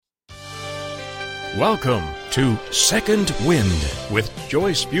Welcome to Second Wind with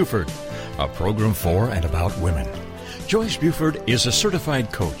Joyce Buford, a program for and about women. Joyce Buford is a certified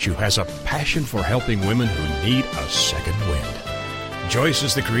coach who has a passion for helping women who need a second wind. Joyce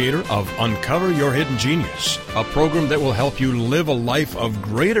is the creator of Uncover Your Hidden Genius, a program that will help you live a life of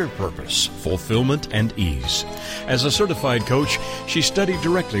greater purpose, fulfillment, and ease. As a certified coach, she studied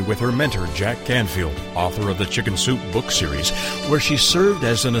directly with her mentor, Jack Canfield, author of the Chicken Soup book series, where she served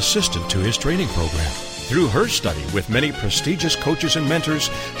as an assistant to his training program. Through her study with many prestigious coaches and mentors,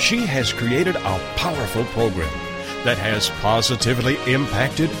 she has created a powerful program that has positively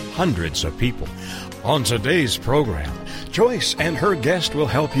impacted hundreds of people. On today's program, Joyce and her guest will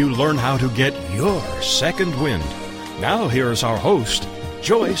help you learn how to get your second wind. Now here's our host,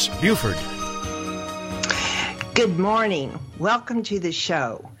 Joyce Buford. Good morning. Welcome to the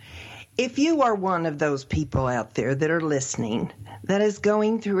show. If you are one of those people out there that are listening that is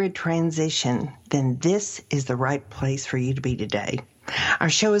going through a transition, then this is the right place for you to be today. Our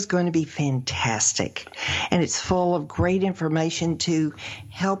show is going to be fantastic, and it's full of great information to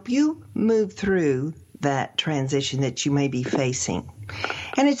help you move through that transition that you may be facing.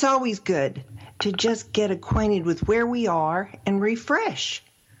 And it's always good to just get acquainted with where we are and refresh,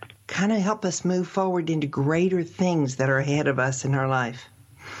 kind of help us move forward into greater things that are ahead of us in our life.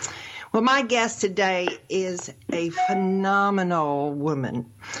 Well, my guest today is a phenomenal woman,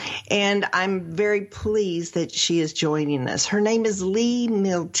 and I'm very pleased that she is joining us. Her name is Lee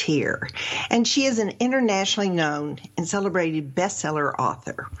Milteer, and she is an internationally known and celebrated bestseller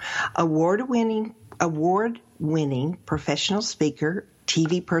author, award-winning professional speaker,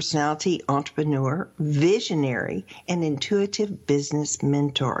 TV personality, entrepreneur, visionary, and intuitive business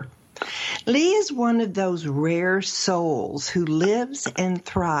mentor. Lee is one of those rare souls who lives and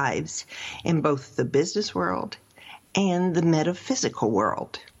thrives in both the business world and the metaphysical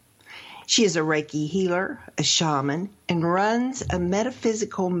world. She is a Reiki healer, a shaman, and runs a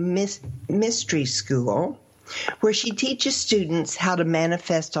metaphysical mystery school where she teaches students how to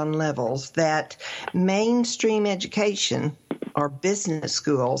manifest on levels that mainstream education or business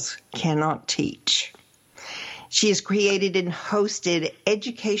schools cannot teach. She has created and hosted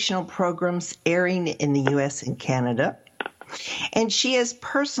educational programs airing in the U.S. and Canada, and she has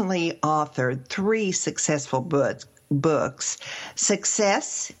personally authored 3 successful books.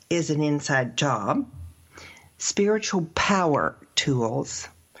 Success is an Inside Job, Spiritual Power Tools,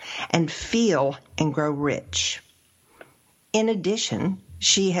 and Feel and Grow Rich. In addition,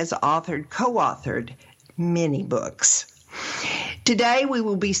 she has co-authored many books. Today, we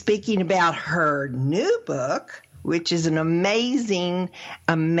will be speaking about her new book, which is an amazing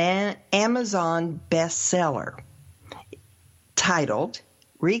Amazon bestseller titled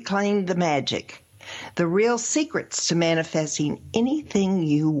Reclaim the Magic, The Real Secrets to Manifesting Anything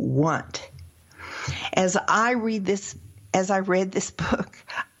You Want. As I read this book,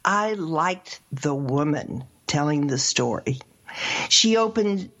 I liked the woman telling the story. She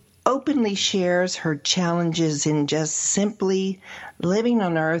openly shares her challenges in just simply living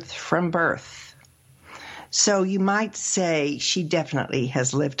on Earth from birth. So you might say she definitely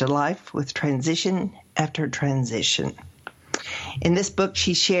has lived a life with transition after transition. In this book,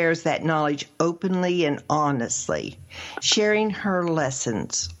 she shares that knowledge openly and honestly, sharing her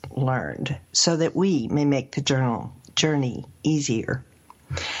lessons learned so that we may make the journey easier.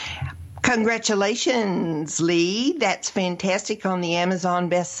 Congratulations, Lee. That's fantastic on the Amazon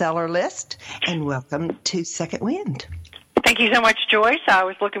bestseller list. And welcome to Second Wind. Thank you so much, Joyce. I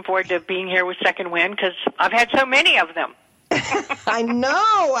was looking forward to being here with Second Wind because I've had so many of them. I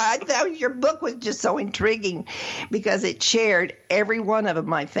know. I thought your book was just so intriguing because it shared every one of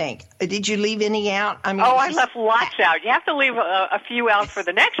them, I think. Did you leave any out? I left lots out. You have to leave a few out for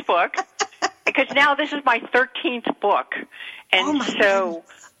the next book because now this is my 13th book. And so...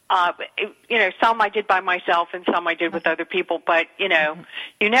 some I did by myself and some I did with other people, but, you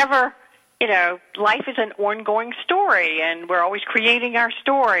never, life is an ongoing story and we're always creating our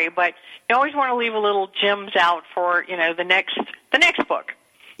story, but you always want to leave a little gems out for, the next book.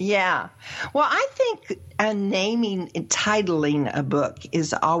 Yeah. Well, I think titling a book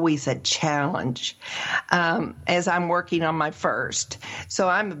is always a challenge as I'm working on my first. So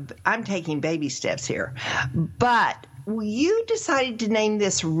I'm taking baby steps here. But you decided to name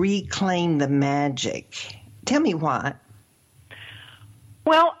this Reclaim the Magic. Tell me why.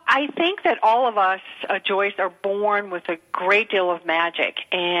 Well, I think that all of us, Joyce, are born with a great deal of magic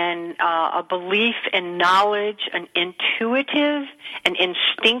and a belief and knowledge, an intuitive and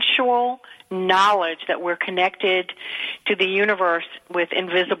instinctual knowledge that we're connected to the universe with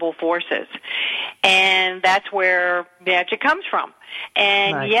invisible forces. And that's where magic comes from.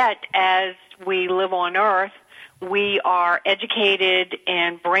 And yet, as we live on Earth, we are educated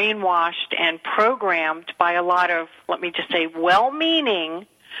and brainwashed and programmed by a lot of, let me just say, well-meaning,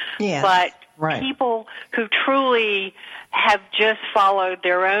 but people who truly have just followed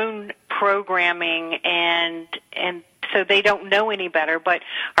their own programming, and so they don't know any better. But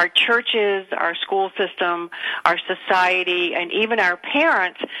our churches, our school system, our society, and even our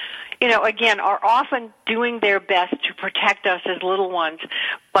parents, again, are often doing their best to protect us as little ones,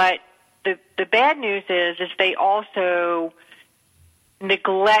 but the bad news is they also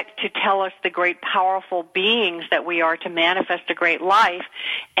neglect to tell us the great powerful beings that we are to manifest a great life,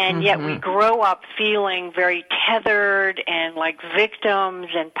 and yet we grow up feeling very tethered and like victims,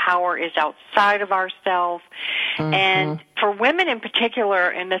 and power is outside of ourselves. And for women in particular,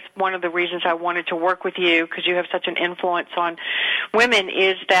 and that's one of the reasons I wanted to work with you, because you have such an influence on women,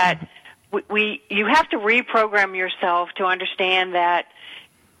 is that you have to reprogram yourself to understand that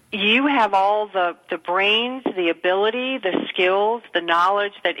you have all the brains, the ability, the skills, the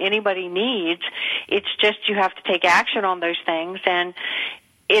knowledge that anybody needs. It's just you have to take action on those things, and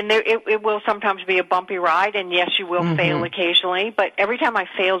it will sometimes be a bumpy ride, and yes, you will fail occasionally, but every time I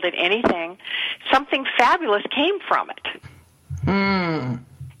failed at anything, something fabulous came from it.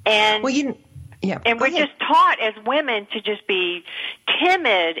 And we're just taught as women to just be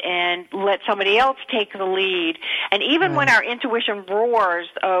timid and let somebody else take the lead. And even when our intuition roars,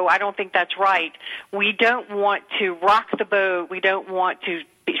 oh, I don't think that's right, we don't want to rock the boat. We don't want to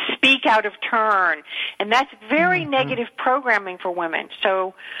speak out of turn. And that's very negative programming for women.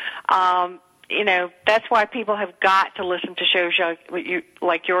 So, that's why people have got to listen to shows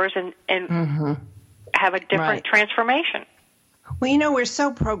like yours and have a different transformation. Well, we're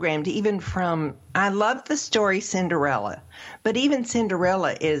so programmed, even from, I love the story Cinderella, but even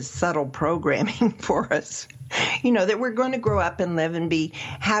Cinderella is subtle programming for us, that we're going to grow up and live and be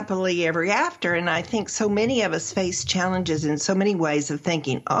happily ever after. And I think so many of us face challenges in so many ways of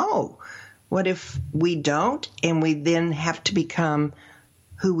thinking, oh, what if we don't? And we then have to become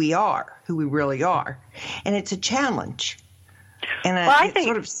who we really are. And it's a challenge. And it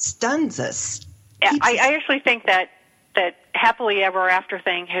sort of stuns us. I actually think that happily ever after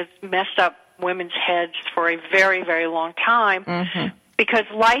thing has messed up women's heads for a very, very long time, because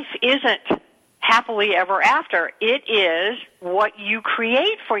life isn't happily ever after. It is what you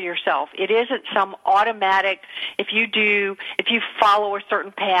create for yourself. It isn't some automatic, if you follow a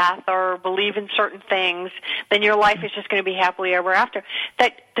certain path or believe in certain things, then your life is just going to be happily ever after.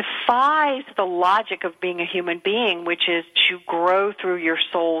 That defies the logic of being a human being, which is to grow through your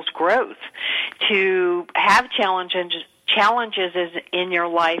soul's growth, to have challenges in your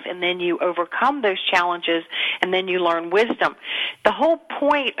life, and then you overcome those challenges, and then you learn wisdom. The whole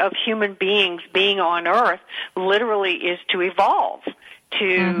point of human beings being on Earth literally is to evolve,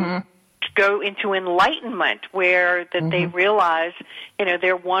 to go into enlightenment, where that they realize,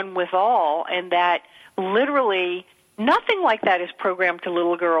 they're one with all, and that literally nothing like that is programmed to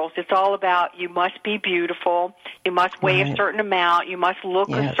little girls. It's all about, you must be beautiful, you must weigh a certain amount, you must look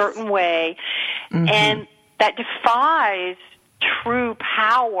a certain way, and that defies true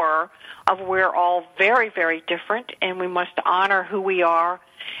power of we're all very, very different, and we must honor who we are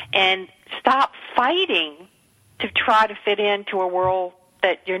and stop fighting to try to fit into a world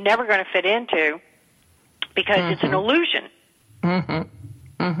that you're never going to fit into, because it's an illusion.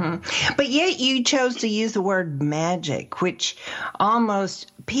 But yet you chose to use the word magic, which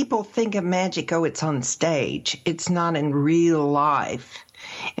almost people think of magic, it's on stage. It's not in real life.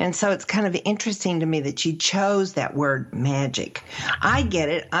 And so it's kind of interesting to me that you chose that word magic. I get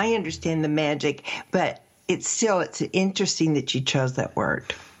it. I understand the magic, but it's interesting that you chose that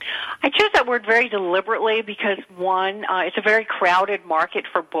word. I chose that word very deliberately because, one, it's a very crowded market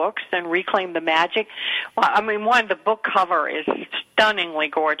for books, and Reclaim the Magic. Well, the book cover is stunningly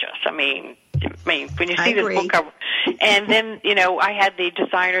gorgeous. I mean, when you see this book cover, and then, I had the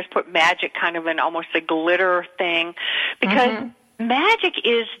designers put magic kind of in almost a glitter thing, because magic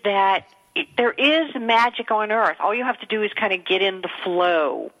is that there is magic on Earth. All you have to do is kind of get in the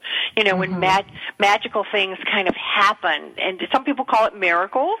flow. When magical things kind of happen, and some people call it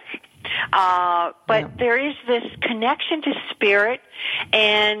miracles, but there is this connection to spirit,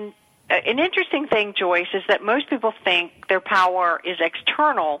 and an interesting thing, Joyce, is that most people think their power is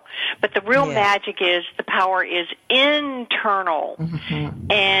external, but the real magic is the power is internal.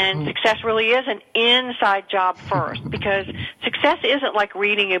 And success really is an inside job first, because success isn't like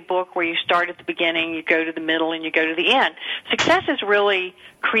reading a book where you start at the beginning, you go to the middle, and you go to the end. Success is really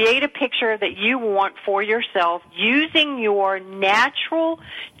create a picture that you want for yourself using your natural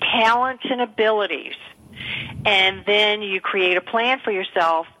talents and abilities. And then you create a plan for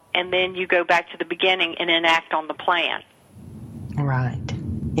yourself, and then you go back to the beginning and enact on the plan. Right.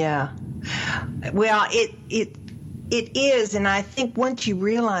 Yeah. Well, it is, and I think once you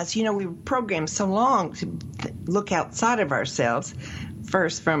realize, we were programmed so long to look outside of ourselves,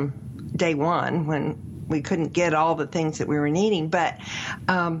 first from day one when we couldn't get all the things that we were needing, but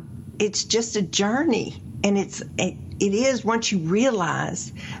it's just a journey, and it is, once you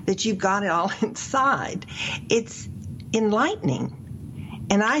realize that you've got it all inside, it's enlightening.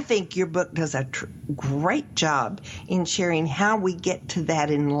 And I think your book does a great job in sharing how we get to that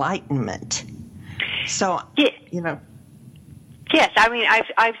enlightenment. So, Yes, I mean,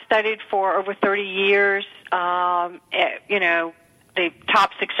 I've studied for over 30 years, the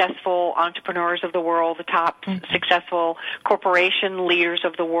top successful entrepreneurs of the world, the top successful corporation leaders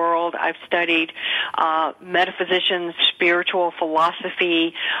of the world. I've studied metaphysicians, spiritual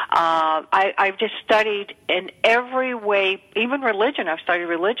philosophy. I've just studied in every way, even religion. I've studied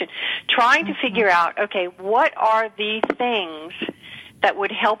religion, trying to figure out, okay, what are the things that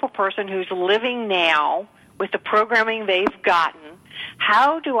would help a person who's living now with the programming they've gotten?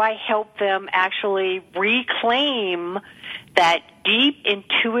 How do I help them actually reclaim that deep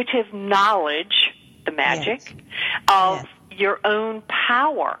intuitive knowledge, the magic, of your own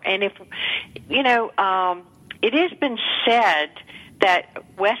power? And if, it has been said that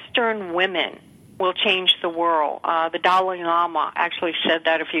Western women will change the world. The Dalai Lama actually said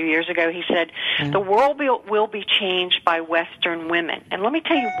that a few years ago. He said, the world will be changed by Western women. And let me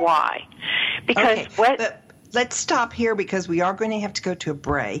tell you why. Because let's stop here, because we are going to have to go to a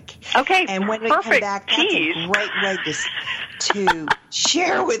break. Okay, and when perfect. we come back, that's a great way to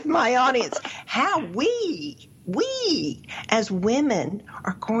share with my audience how we as women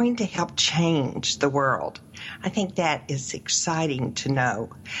are going to help change the world. I think that is exciting to know.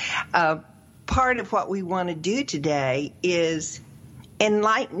 Part of what we want to do today is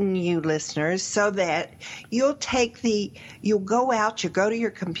enlighten you listeners so that you'll go out, you go to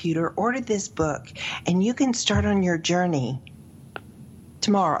your computer, order this book, and you can start on your journey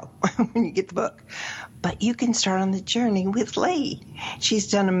tomorrow when you get the book. But you can start on the journey with Lee. She's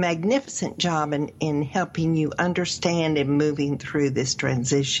done a magnificent job in helping you understand and moving through this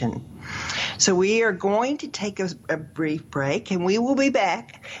transition. So we are going to take a brief break, and we will be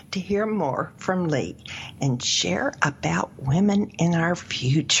back to hear more from Lee and share about women in our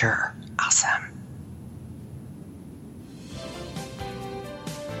future. Awesome.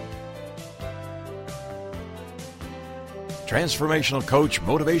 Transformational coach,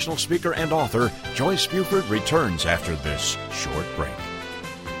 motivational speaker, and author Joyce Buford returns after this short break.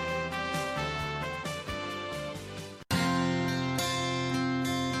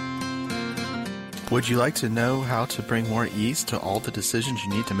 Would you like to know how to bring more ease to all the decisions you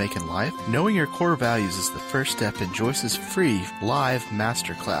need to make in life? Knowing your core values is the first step in Joyce's free live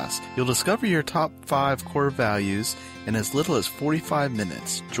masterclass. You'll discover your top 5 core values in as little as 45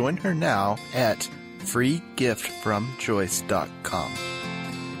 minutes. Join her now at freegiftfromjoyce.com.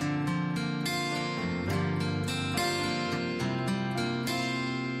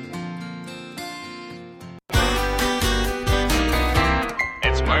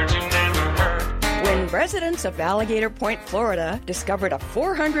 Residents of Alligator Point, Florida, discovered a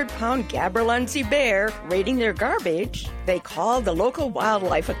 400-pound gaberlunzie bear raiding their garbage. They called the local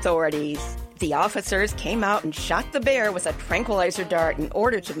wildlife authorities. The officers came out and shot the bear with a tranquilizer dart in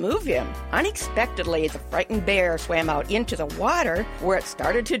order to move him. Unexpectedly, the frightened bear swam out into the water, where it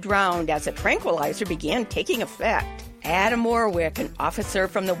started to drown as the tranquilizer began taking effect. Adam Warwick, an officer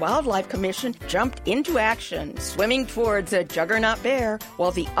from the Wildlife Commission, jumped into action, swimming towards the juggernaut bear,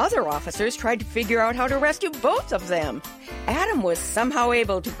 while the other officers tried to figure out how to rescue both of them. Adam was somehow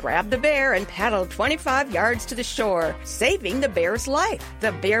able to grab the bear and paddle 25 yards to the shore, saving the bear's life.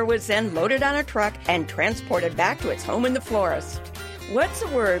 The bear was then loaded on a truck and transported back to its home in the forest. What's a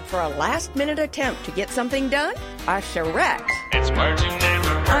word for a last-minute attempt to get something done? A charrette. It's words you never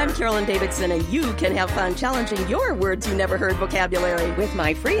heard. I'm Carolyn Davidson, and you can have fun challenging your words you never heard vocabulary with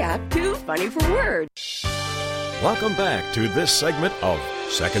my free app, Too Funny for Words. Welcome back to this segment of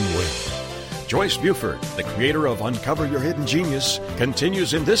Second Wind. Joyce Buford, the creator of Uncover Your Hidden Genius,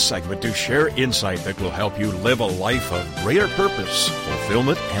 continues in this segment to share insight that will help you live a life of greater purpose,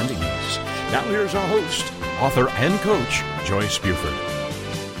 fulfillment, and ease. Now here's our host, author and coach, Joyce Buford.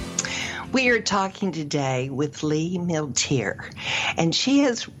 We are talking today with Lee Milteer, and she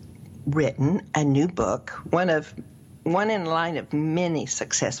has written a new book, one in line of many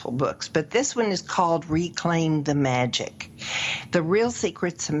successful books, but this one is called Reclaim the Magic, The Real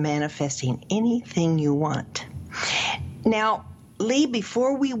Secrets of Manifesting Anything You Want. Now, Lee,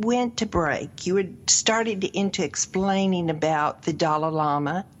 before we went to break, you had started into explaining about the Dalai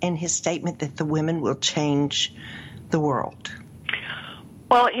Lama and his statement that the women will change the world.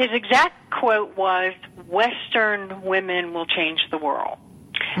 Well, his exact quote was, "Western women will change the world."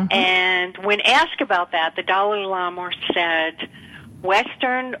 Mm-hmm. And when asked about that, the Dalai Lama said,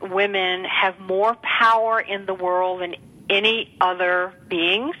 Western women have more power in the world than any other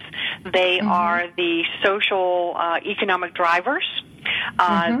beings. They are the social, economic drivers.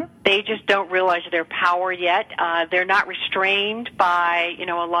 They just don't realize their power yet. They're not restrained by, a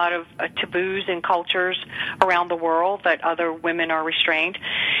lot of taboos and cultures around the world that other women are restrained.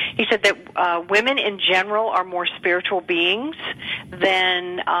 He said that women in general are more spiritual beings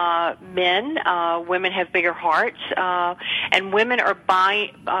than men. Women have bigger hearts, and women are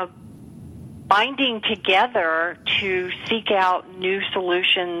binding together to seek out new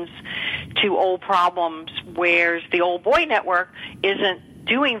solutions to old problems, whereas the old boy network isn't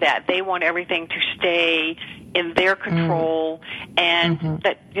doing that. They want everything to stay in their control, and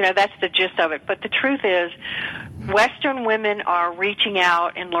that's the gist of it. But the truth is, Western women are reaching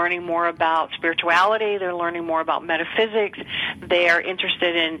out and learning more about spirituality. They're learning more about metaphysics. They are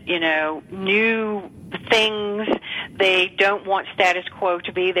interested in, new things. They don't want status quo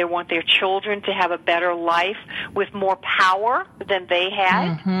to be. They want their children to have a better life with more power than they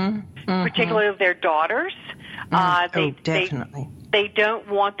had, particularly their daughters. Definitely. They don't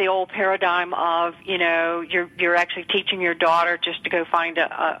want the old paradigm of, you're actually teaching your daughter just to go find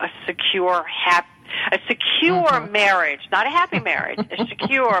a secure, marriage, not a happy marriage, a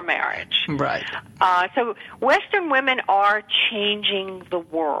secure marriage. Right. So Western women are changing the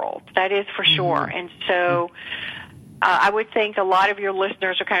world. That is for sure. And so I would think a lot of your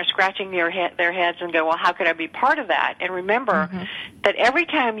listeners are kind of scratching their heads and go, well, how could I be part of that? And remember that every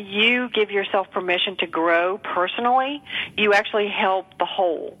time you give yourself permission to grow personally, you actually help the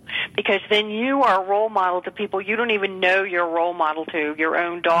whole, because then you are a role model to people you don't even know you're a role model to, your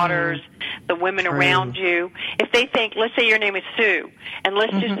own daughters, the women around you. If they think, let's say your name is Sue, and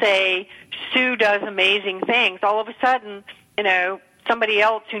let's just say Sue does amazing things, all of a sudden, somebody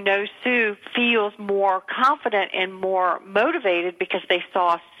else who knows Sue feels more confident and more motivated because they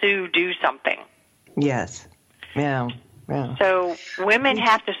saw Sue do something. Yes. Yeah. So women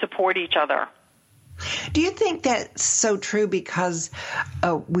have to support each other. Do you think that's so true because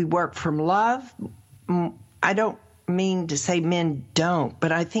we work from love? I don't mean to say men don't,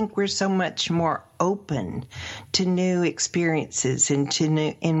 but I think we're so much more open to new experiences and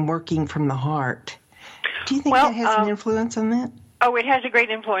in working from the heart. Do you think that has an influence on that? Oh, it has a great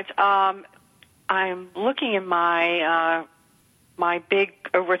influence. I'm looking in my big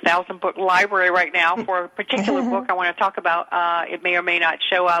over 1,000-book library right now for a particular book I want to talk about. It may or may not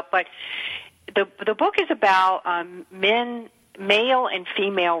show up, but the book is about male and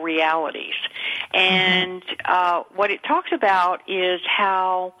female realities, and what it talks about is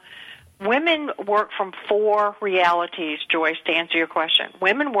how women work from 4 realities. Joyce, to answer your question,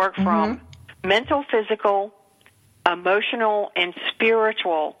 women work from mental, physical, emotional, and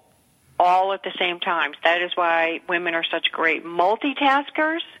spiritual all at the same time. That is why women are such great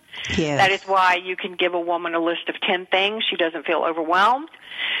multitaskers. Yes. That is why you can give a woman a list of 10 things. She doesn't feel overwhelmed.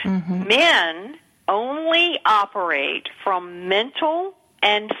 Men only operate from mental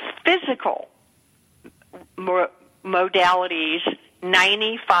and physical modalities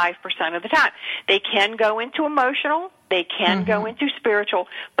 95% of the time. They can go into emotional, they can go into spiritual,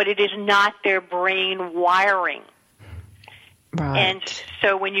 but it is not their brain wiring. Right. And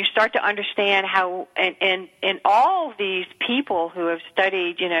so when you start to understand how, and all these people who have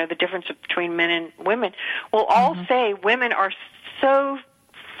studied, the difference between men and women will all say women are so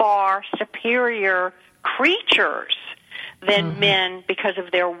far superior creatures than men because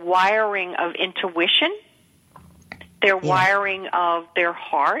of their wiring of intuition, their wiring of their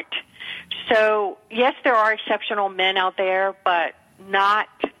heart. So, yes, there are exceptional men out there, but not...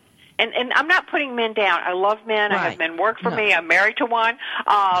 And I'm not putting men down. I love men. Right. I have men work for me. I'm married to one.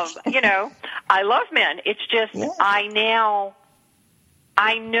 I love men. It's just I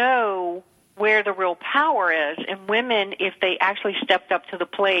know where the real power is. And women, if they actually stepped up to the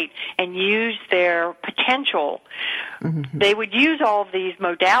plate and used their potential, they would use all of these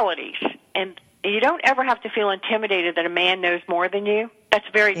modalities. And you don't ever have to feel intimidated that a man knows more than you. That's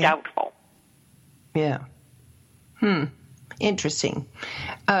very doubtful. Yeah. Interesting.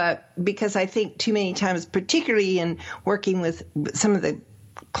 Because I think too many times, particularly in working with some of the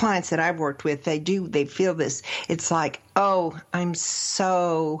clients that I've worked with, they feel this. It's like, oh, I'm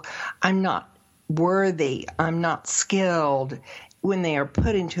not worthy, I'm not skilled, when they are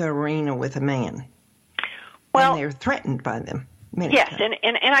put into an arena with a man. Well, and they're threatened by them. Yes, and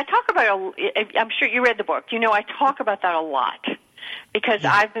I talk about, I'm sure you read the book, I talk about that a lot. Because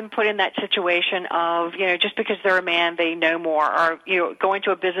I've been put in that situation of, just because they're a man, they know more. Or, going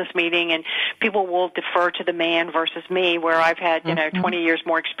to a business meeting and people will defer to the man versus me, where I've had, 20 years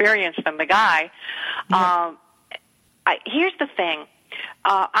more experience than the guy. Here's the thing.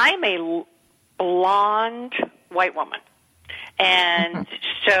 I'm a blonde white woman. And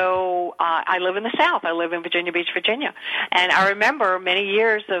so I live in the South. I live in Virginia Beach, Virginia. And I remember many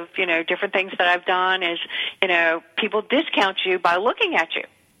years of, different things that I've done is, people discount you by looking at you,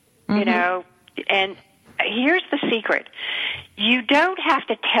 and here's the secret. You don't have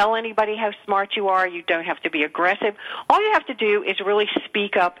to tell anybody how smart you are. You don't have to be aggressive. All you have to do is really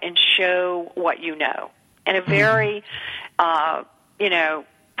speak up and show what you know in a very,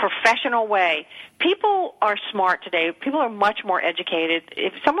 professional way. People are smart today. People are much more educated.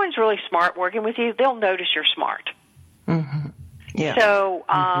 If someone's really smart working with you, they'll notice you're smart. Yeah. So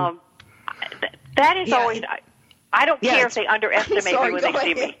that is always. I don't care if they underestimate me when they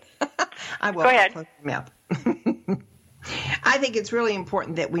see me. I will. Go ahead. Close my mouth. I think it's really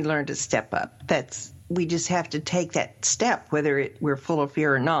important that we learn to step up. We just have to take that step, whether we're full of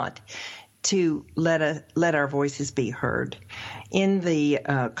fear or not, to let our voices be heard in the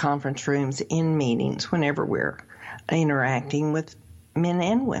conference rooms, in meetings, whenever we're interacting with men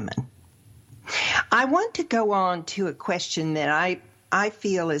and women. I want to go on to a question that I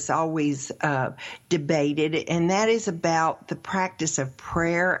feel is always debated, and that is about the practice of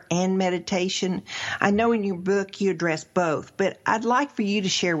prayer and meditation. I know in your book you address both, but I'd like for you to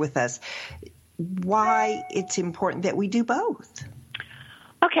share with us why it's important that we do both.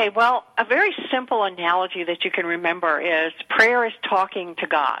 Okay, well, a very simple analogy that you can remember is prayer is talking to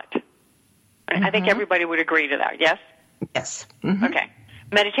God. I think everybody would agree to that, yes? Yes. Okay.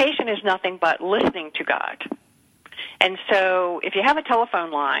 Meditation is nothing but listening to God. And so if you have a telephone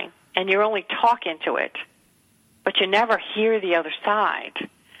line and you only talk into it, but you never hear the other side,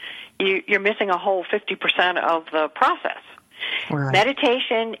 you're missing a whole 50% of the process. Right.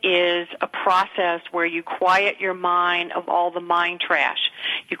 Meditation is a process where you quiet your mind of all the mind trash.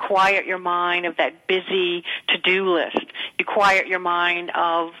 You quiet your mind of that busy to-do list. You quiet your mind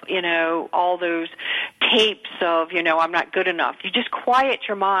of, all those tapes of, I'm not good enough. You just quiet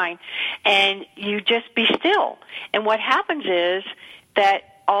your mind and you just be still. And what happens is that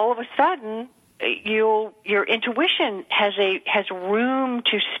all of a sudden, your intuition has room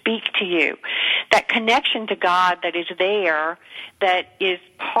to speak to you. That connection to God that is there, that is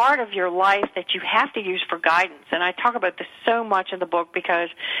part of your life that you have to use for guidance. And I talk about this so much in the book because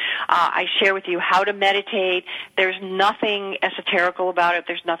I share with you how to meditate. There's nothing esoterical about it.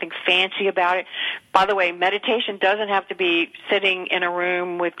 There's nothing fancy about it. By the way, meditation doesn't have to be sitting in a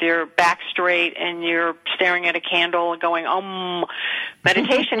room with your back straight and you're staring at a candle and going,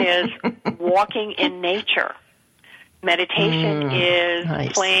 Meditation is walking in nature. Meditation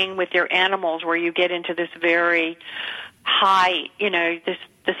is playing with your animals, where you get into this very high,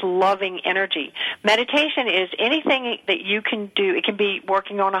 this loving energy. Meditation is anything that you can do. It can be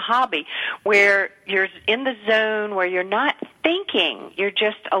working on a hobby where you're in the zone where you're not thinking, you're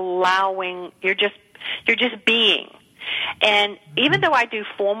just allowing, you're just being. And even though I do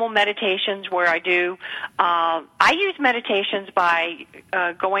formal meditations where I use meditations by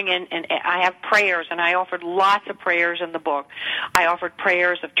going in, and I have prayers, and I offered lots of prayers in the book. I offered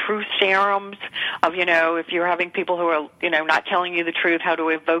prayers of truth serums, of, if you're having people who are, not telling you the truth, how to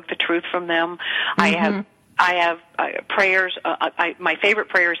evoke the truth from them. I have prayers. My favorite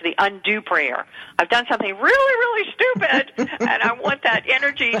prayer is the undo prayer. I've done something really, really stupid, and I want that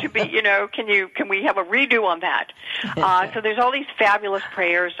energy to be, can we have a redo on that? So there's all these fabulous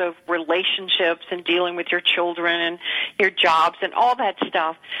prayers of relationships and dealing with your children and your jobs and all that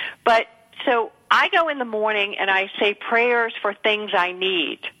stuff. But so I go in the morning and I say prayers for things I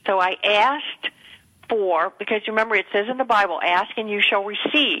need. So I asked for, because remember it says in the Bible, ask and you shall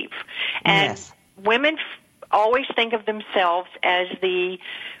receive. And women always think of themselves as the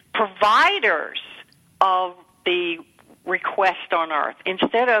providers of the request on earth.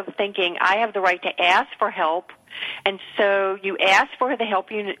 Instead of thinking, I have the right to ask for help, and so you ask for the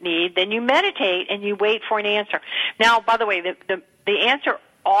help you need, then you meditate and you wait for an answer. Now, by the way, the answer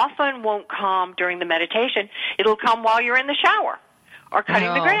often won't come during the meditation. It'll come while you're in the shower or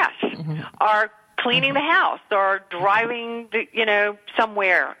cutting the grass or cleaning the house or driving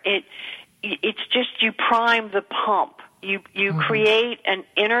somewhere. It's just you prime the pump. You create an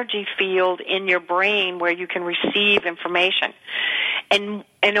energy field in your brain where you can receive information. And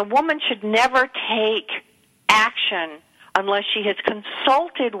a woman should never take action unless she has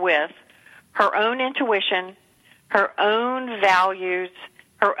consulted with her own intuition, her own values,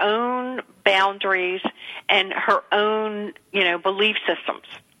 her own boundaries, and her own, belief systems.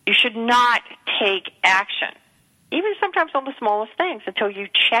 You should not take action, even sometimes on the smallest things, until you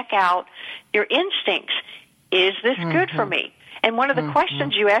check out your instincts. Is this good for me? And one of the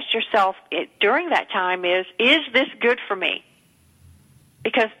questions you ask yourself during that time is this good for me?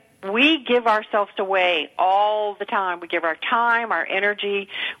 Because we give ourselves away all the time. We give our time, our energy.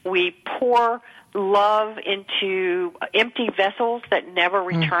 We pour love into empty vessels that never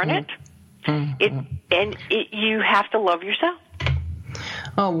return it. You have to love yourself.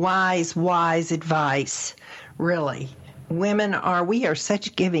 Oh, wise advice. Really. Women we are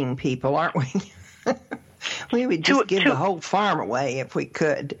such giving people, aren't we? We would just give the whole farm away if we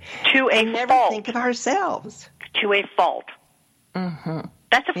could. And never think of ourselves. To a fault.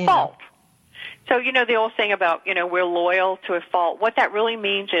 That's a fault. So, the old thing about, we're loyal to a fault. What that really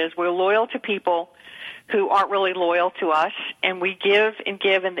means is we're loyal to people who aren't really loyal to us, and we give, and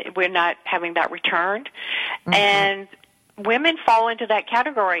we're not having that returned. And women fall into that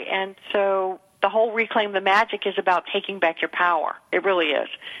category. And so the whole Reclaim the Magic is about taking back your power. It really is.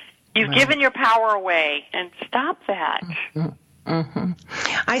 You've given your power away, and stop that.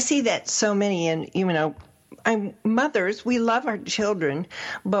 I see that so many, and, mothers, we love our children,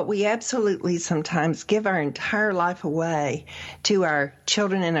 but we absolutely sometimes give our entire life away to our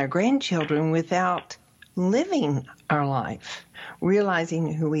children and our grandchildren without living our life,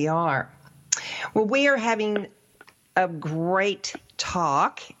 realizing who we are. Well, we are having a great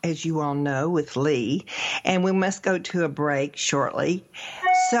talk, as you all know, with Lee, and we must go to a break shortly.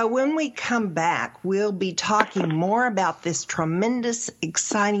 So when we come back, we'll be talking more about this tremendous,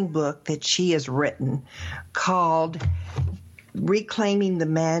 exciting book that she has written called Reclaiming the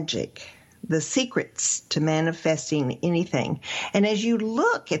Magic, The Secrets to Manifesting Anything. And as you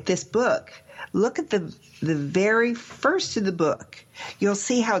look at this book, look at the very first of the book. You'll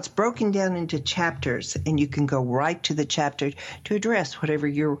see how it's broken down into chapters, and you can go right to the chapter to address whatever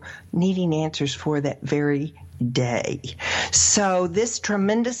you're needing answers for that very day. So this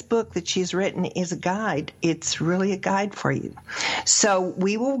tremendous book that she's written is a guide. It's really a guide for you. So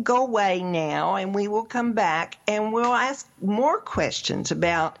we will go away now, and we will come back, and we'll ask more questions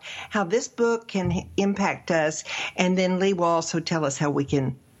about how this book can impact us, and then Lee will also tell us how we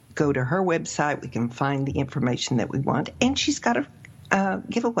can go to her website, we can find the information that we want, and she's got a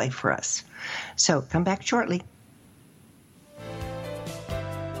giveaway for us. So come back shortly.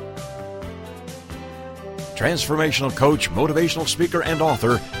 Transformational coach, motivational speaker, and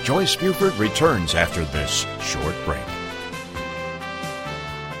author Joyce Buford returns after this short break.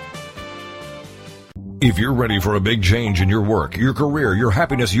 If you're ready for a big change in your work, your career, your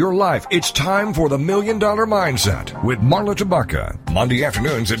happiness, your life, it's time for the $1 Million Mindset with Marla Tabaka. Monday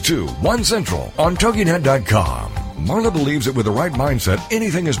afternoons at 2, 1 Central on TogiNet.com. Marla believes that with the right mindset,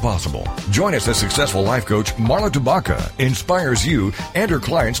 anything is possible. Join us as successful life coach Marla Tabaka inspires you and her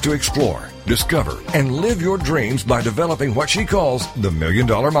clients to explore, discover, and live your dreams by developing what she calls the $1 Million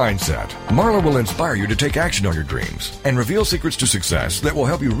Mindset. Marla will inspire you to take action on your dreams and reveal secrets to success that will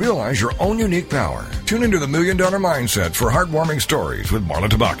help you realize your own unique power. Tune into the $1 Million Mindset for heartwarming stories with Marla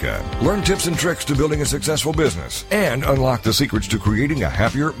Tabaka. Learn tips and tricks to building a successful business and unlock the secrets to creating a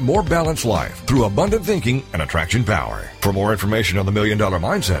happier, more balanced life through abundant thinking and attraction power. For more information on the $1 Million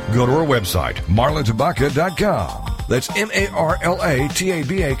Mindset, go to our website, marlatabaka.com. That's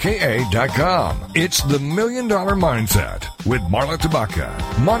MarlaTabaka.com. It's the $1 Million Mindset with Marla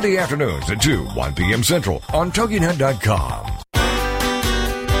Tabaka. Monday afternoons at 2, 1 p.m. Central on TogiNet.com.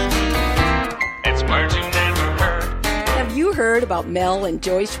 It's words you never heard. Have you heard about Mel and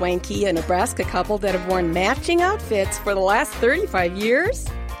Joyce Schwenke, a Nebraska couple that have worn matching outfits for the last 35 years?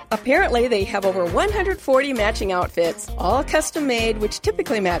 Apparently, they have over 140 matching outfits, all custom-made, which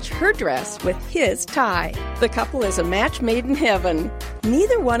typically match her dress with his tie. The couple is a match made in heaven.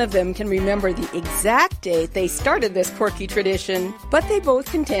 Neither one of them can remember the exact date they started this quirky tradition, but they both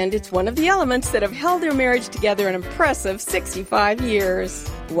contend it's one of the elements that have held their marriage together an impressive 65 years.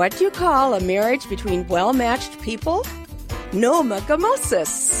 What do you call a marriage between well-matched people?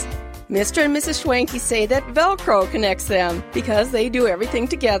 nomagamosis. Mr. and Mrs. Schwanke say that Velcro connects them because they do everything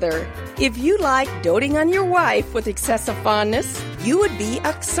together. If you like doting on your wife with excessive fondness, you would be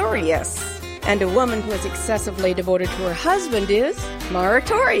uxorious. And a woman who is excessively devoted to her husband is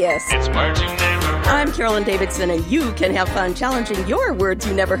meritorious. It's words you never heard. I'm Carolyn Davidson, and you can have fun challenging your words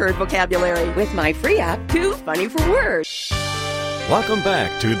you never heard vocabulary with my free app, Too Funny for Words. Welcome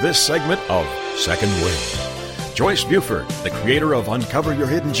back to this segment of Second Wind. Joyce Buford, the creator of Uncover Your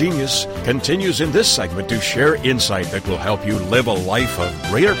Hidden Genius, continues in this segment to share insight that will help you live a life of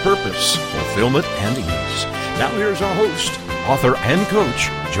greater purpose, fulfillment, and ease. Now here's our host, author and coach,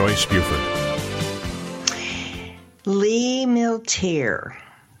 Joyce Buford. Lee Milteer,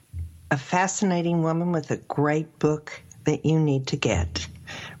 a fascinating woman with a great book that you need to get,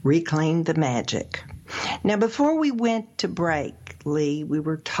 Reclaim the Magic. Now, before we went to break, Lee, we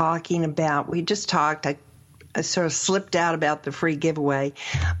were talking about, I sort of slipped out about the free giveaway,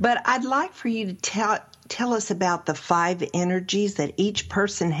 but I'd like for you to tell us about the 5 energies that each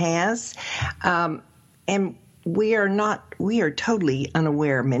person has, and we are totally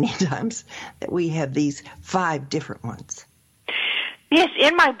unaware many times that we have these 5 different ones. Yes,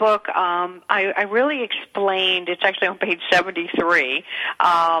 in my book, I really explained, it's actually on page 73,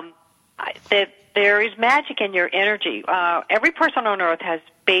 that there is magic in your energy. Every person on earth has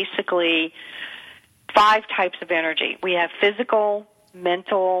basically 5 types of energy. We have physical,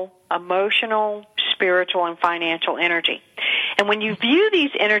 mental, emotional, spiritual, and financial energy. And when you view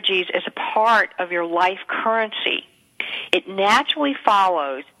these energies as a part of your life currency, it naturally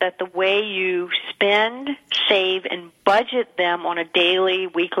follows that the way you spend, save, and budget them on a daily,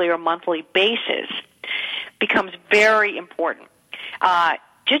 weekly, or monthly basis becomes very important.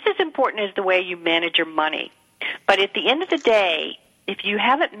 Just as important as the way you manage your money. But at the end of the day, if you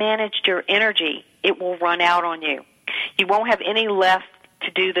haven't managed your energy, it will run out on you. You won't have any left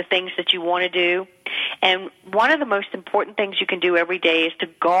to do the things that you want to do. And one of the most important things you can do every day is to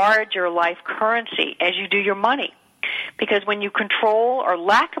guard your life currency as you do your money. Because when you control or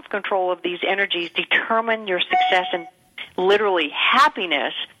lack of control of these energies determine your success and literally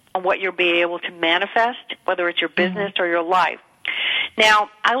happiness on what you'll be able to manifest, whether it's your business or your life. Now,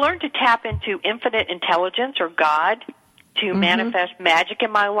 I learned to tap into infinite intelligence or God to manifest magic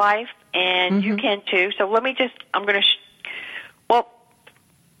in my life, and you can too. So let me just,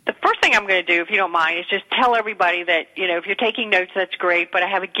 the first thing I'm going to do, if you don't mind, is just tell everybody that, if you're taking notes, that's great, but I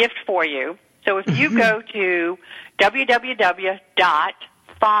have a gift for you. So if you go to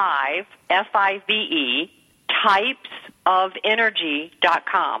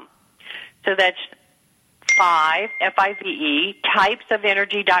typesofenergy.com. So that's 5, F-I-V-E,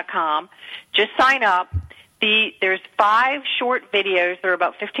 typesofenergy.com. Just sign up. There's 5 short videos, they're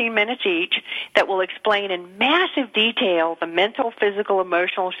about 15 minutes each, that will explain in massive detail the mental, physical,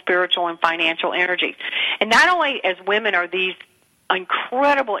 emotional, spiritual, and financial energy. And not only as women are these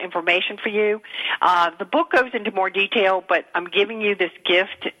incredible information for you. The book goes into more detail, but I'm giving you this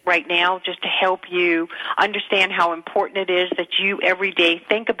gift right now just to help you understand how important it is that you every day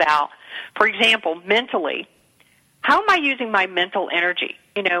think about, for example, mentally, how am I using my mental energy?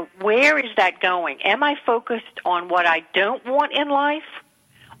 Where is that going? Am I focused on what I don't want in life,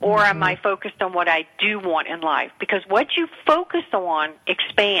 or am I focused on what I do want in life? Because what you focus on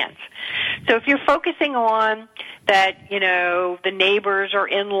expands. So if you're focusing on that, the neighbors or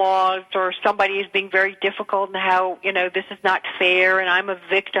in-laws or somebody is being very difficult and how, this is not fair and I'm a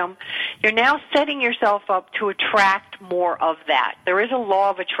victim, you're now setting yourself up to attract more of that. There is a law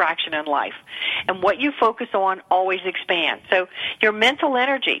of attraction in life. And what you focus on always expands. So your mental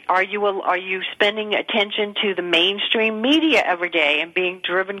energy, are you spending attention to the mainstream media every day and being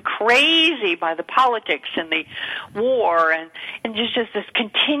driven crazy by the politics and the war and just this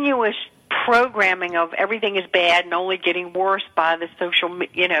continuous programming of everything is bad and only getting worse by the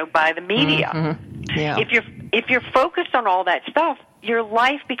by the media. Yeah. If you're focused on all that stuff, your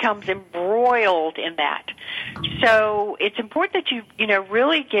life becomes embroiled in that. So it's important that you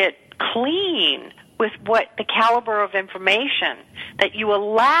really get clean with what the caliber of information that you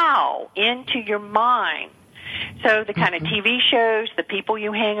allow into your mind. So the kind of TV shows, the people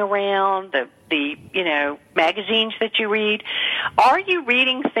you hang around, the magazines that you read, are you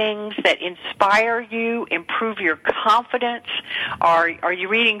reading things that inspire you, improve your confidence? Are you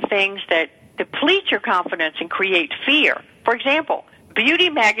reading things that deplete your confidence and create fear? For example, beauty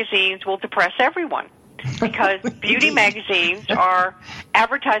magazines will depress everyone because beauty magazines are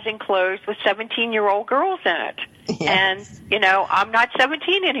advertising clothes with 17-year-old girls in it. Yes. And, I'm not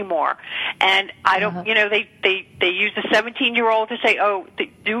 17 anymore. And I don't, they use the 17-year-old to say,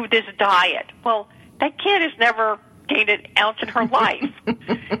 do this diet. Well, that kid has never gained an ounce in her life.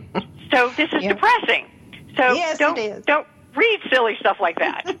 So this is depressing. So yes, don't read silly stuff like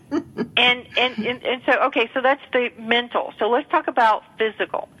that. and so, okay, so that's the mental. So let's talk about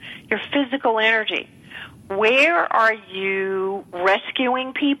physical, your physical energy. Where are you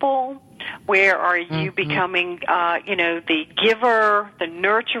rescuing people? Where are you becoming, the giver, the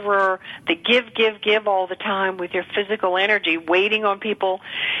nurturer, the give all the time with your physical energy, waiting on people?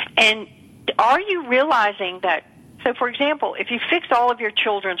 And are you realizing that, so for example, if you fix all of your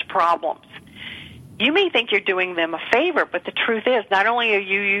children's problems, you may think you're doing them a favor, but the truth is, not only are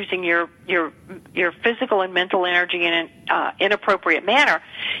you using your physical and mental energy in an inappropriate manner,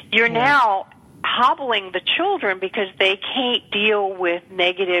 you're now hobbling the children because they can't deal with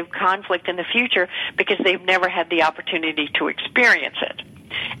negative conflict in the future because they've never had the opportunity to experience it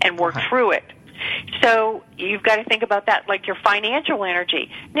and work through it. So you've got to think about that, like your financial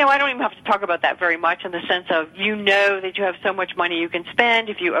energy. Now, I don't even have to talk about that very much in the sense of you know that you have so much money you can spend.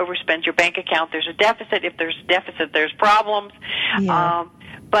 If you overspend your bank account, there's a deficit. If there's a deficit, there's problems. Yeah.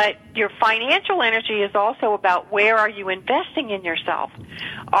 But your financial energy is also about where are you investing in yourself?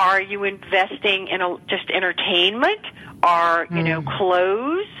 Are you investing in just entertainment? Are,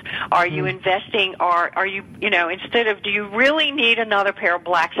 clothes? Are you investing, are you, instead of, do you really need another pair of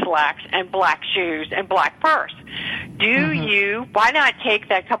black slacks and black shoes and black purse? Do you, why not take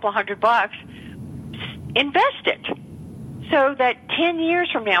that couple of $100, invest it so that 10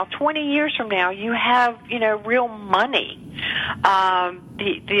 years from now, 20 years from now, you have, real money.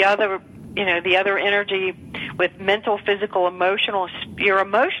 The other energy with mental, physical, emotional, your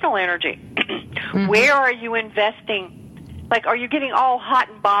emotional energy. Where are you investing? Like, are you getting all hot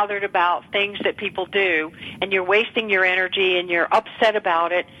and bothered about things that people do, and you're wasting your energy, and you're upset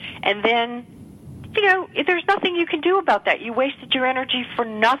about it, and then, there's nothing you can do about that. You wasted your energy for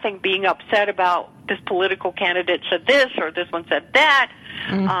nothing being upset about this political candidate said this or this one said that.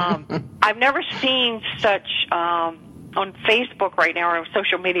 I've never seen such, on Facebook right now or on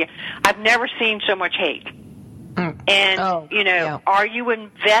social media, I've never seen so much hate. And, are you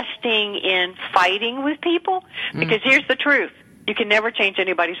investing in fighting with people? Because here's the truth. You can never change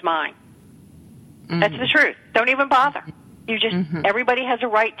anybody's mind. That's the truth. Don't even bother. You just, everybody has a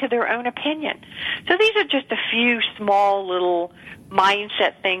right to their own opinion. So these are just a few small little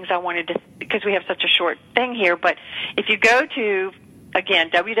mindset things I wanted to, because we have such a short thing here, but if you go to, again,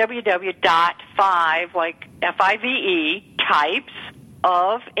 www.5, like F-I-V-E,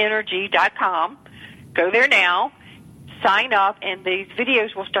 typesofenergy.com, go there now, sign up, and these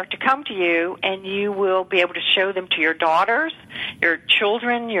videos will start to come to you, and you will be able to show them to your daughters, your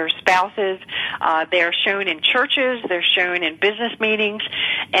children, your spouses. They're shown in churches, they're shown in business meetings,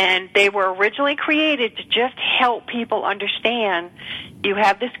 and they were originally created to just help people understand you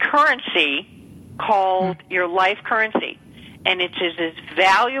have this currency called your life currency, and it is as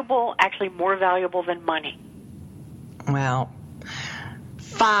valuable, actually more valuable than money. Wow.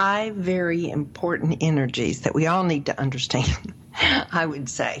 5 very important energies that we all need to understand, I would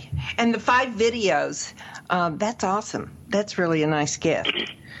say. And the 5 videos, that's awesome. That's really a nice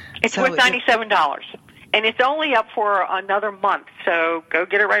gift. It's worth $97, and it's only up for another month, so go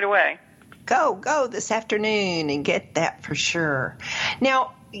get it right away. Go this afternoon and get that for sure.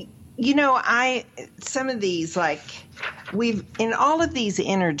 Now, some of these, like, in all of these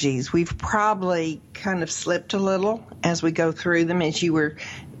energies, we've probably kind of slipped a little as we go through them. As you were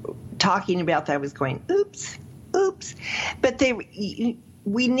talking about that, I was going, oops. But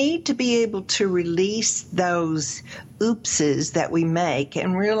we need to be able to release those oopses that we make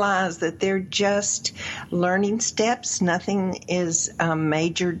and realize that they're just learning steps. Nothing is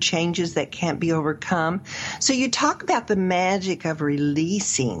major changes that can't be overcome. So you talk about the magic of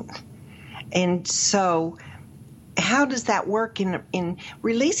releasing. And so how does that work? In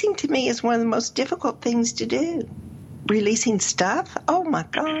releasing, to me, is one of the most difficult things to do. Releasing stuff? Oh, my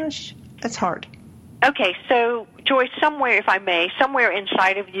gosh. That's hard. Okay, so, Joyce, somewhere, if I may, somewhere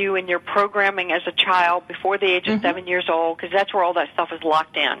inside of you in your programming as a child before the age of 7 years old, because that's where all that stuff is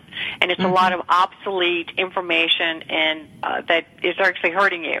locked in, and it's a lot of obsolete information and that is actually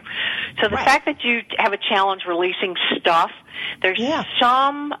hurting you. So the fact that you have a challenge releasing stuff, there's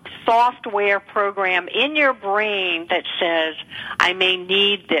some software program in your brain that says, I may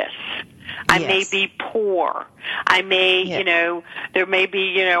need this. I may be poor. I may, there may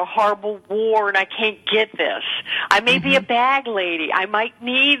be, horrible war and I can't get this. I may be a bag lady. I might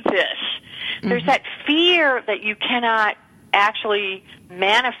need this. There's that fear that you cannot actually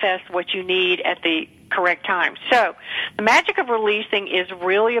manifest what you need at the correct time. So the magic of releasing is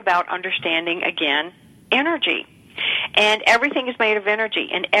really about understanding, again, energy. And everything is made of energy.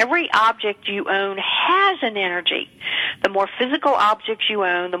 And every object you own has an energy. The more physical objects you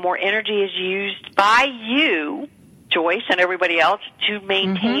own, the more energy is used by you, Joyce, and everybody else to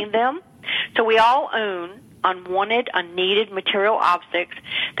maintain them. So we all own unwanted, unneeded material objects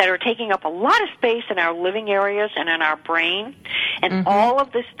that are taking up a lot of space in our living areas and in our brain. And all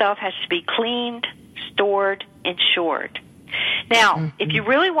of this stuff has to be cleaned, stored, insured. Now, if you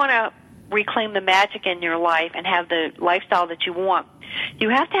really want to reclaim the magic in your life and have the lifestyle that you want, you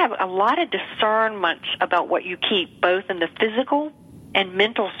have to have a lot of discernment about what you keep, both in the physical and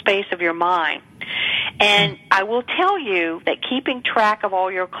mental space of your mind. And I will tell you that keeping track of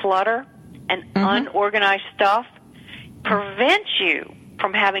all your clutter and unorganized stuff prevents you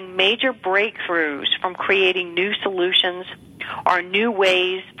from having major breakthroughs, from creating new solutions or new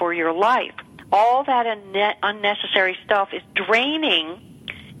ways for your life. All that unnecessary stuff is draining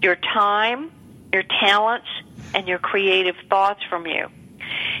your time, your talents, and your creative thoughts from you.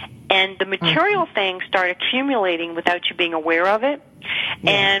 And the material things start accumulating without you being aware of it.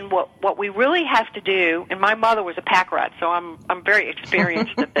 And what we really have to do, and my mother was a pack rat, so I'm very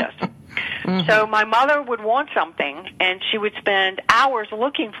experienced at this. So my mother would want something, and she would spend hours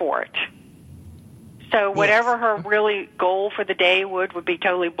looking for it. So whatever her really goal for the day would be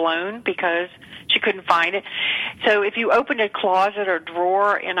totally blown because she couldn't find it. So if you opened a closet or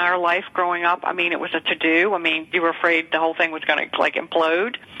drawer in our life growing up, I mean, it was a to-do. I mean, you were afraid the whole thing was going to, like,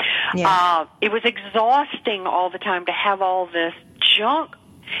 implode. It was exhausting all the time to have all this junk.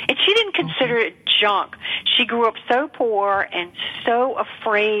 And she didn't consider it junk. She grew up so poor and so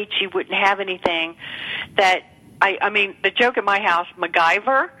afraid she wouldn't have anything that, I mean, the joke at my house,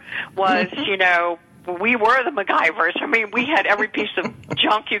 MacGyver, was, you know, we were the MacGyvers. I mean, we had every piece of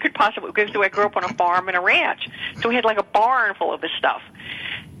junk you could possibly, because I grew up on a farm and a ranch. So we had like a barn full of this stuff.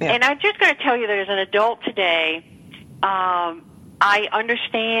 And I'm just going to tell you that as an adult today, I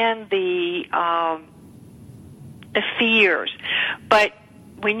understand the fears. But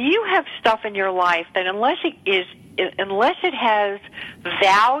when you have stuff in your life that unless it has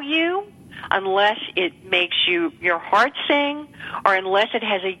value, unless it makes your heart sing, or unless it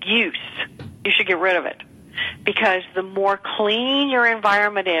has a use, you should get rid of it. Because the more clean your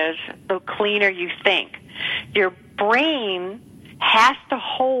environment is, the cleaner you think. Your brain has to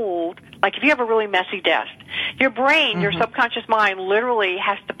hold, like if you have a really messy desk, your brain, your subconscious mind literally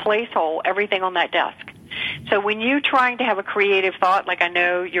has to placehold everything on that desk. So when you're trying to have a creative thought, like I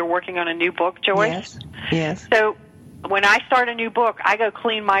know you're working on a new book, Joyce. Yes. So when I start a new book, I go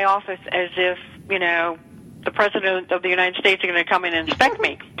clean my office as if, you know, the President of the United States is going to come in and inspect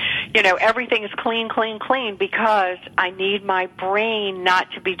me. You know, everything is clean, clean, clean, because I need my brain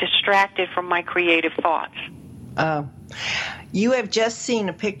not to be distracted from my creative thoughts. You have just seen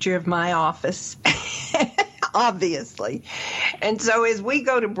a picture of my office, obviously. And so as we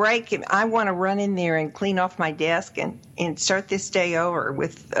go to break, I want to run in there and clean off my desk and start this day over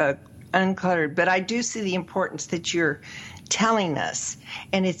with uncluttered. But I do see the importance that you're telling us,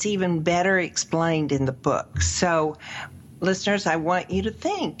 and it's even better explained in the book. So, listeners, I want you to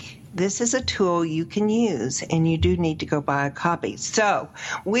think. This is a tool you can use, and you do need to go buy a copy. So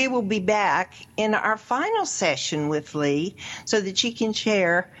we will be back in our final session with Lee so that she can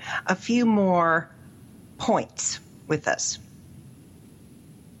share a few more points with us.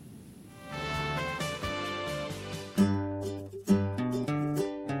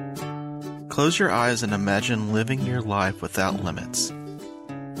 Close your eyes and imagine living your life without limits.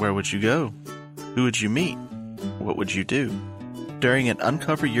 Where would you go? Who would you meet? What would you do? During an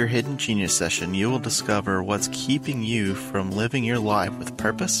Uncover Your Hidden Genius session, you will discover what's keeping you from living your life with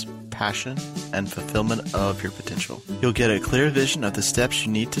purpose, passion, and fulfillment of your potential. You'll get a clear vision of the steps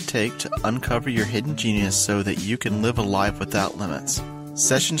you need to take to uncover your hidden genius so that you can live a life without limits.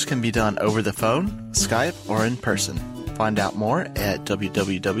 Sessions can be done over the phone, Skype, or in person. Find out more at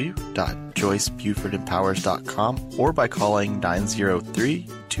www.joycebufordempowers.com or by calling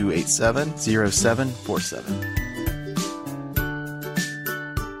 903-287-0747.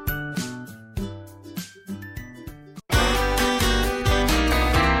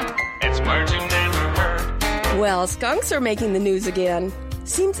 Well, skunks are making the news again.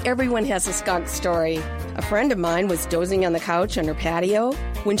 Seems everyone has a skunk story. A friend of mine was dozing on the couch on her patio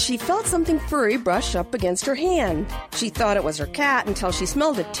when she felt something furry brush up against her hand. She thought it was her cat until she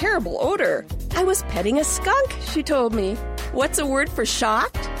smelled a terrible odor. I was petting a skunk, she told me. What's a word for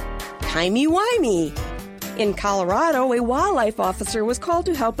shocked? Timey-wimey. In Colorado, a wildlife officer was called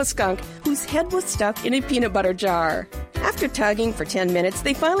to help a skunk whose head was stuck in a peanut butter jar. After tugging for 10 minutes,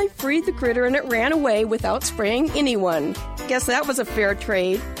 they finally freed the critter and it ran away without spraying anyone. Guess that was a fair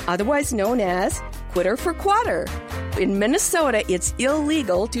trade, otherwise known as quitter for quarter. In Minnesota, it's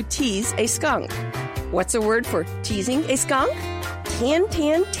illegal to tease a skunk. What's a word for teasing a skunk?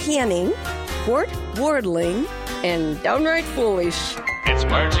 Tanning, quart wardling, and downright foolish. It's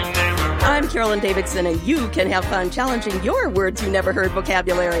words you never heard. I'm Carolyn Davidson, and you can have fun challenging your words you never heard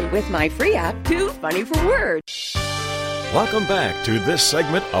vocabulary with my free app, Too Funny for Words. Welcome back to this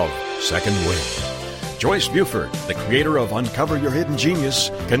segment of Second Wind. Joyce Buford, the creator of Uncover Your Hidden Genius,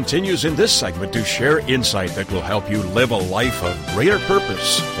 continues in this segment to share insight that will help you live a life of greater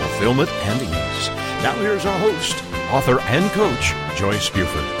purpose, fulfillment, and ease. Now here's our host, author and coach, Joyce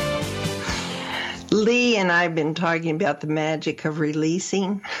Buford. Lee and I have been talking about the magic of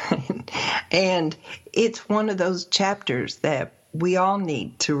releasing, and it's one of those chapters that we all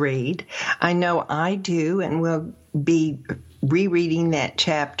need to read. I know I do, and we'll be rereading that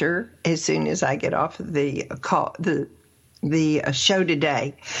chapter as soon as I get off of the call, the show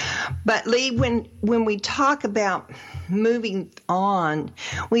today. But Lee, when we talk about moving on,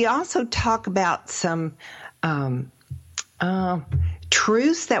 we also talk about some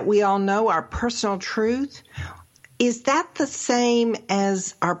truths that we all know, our personal truth. Is that the same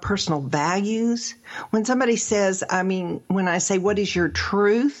as our personal values? When somebody says, when I say, what is your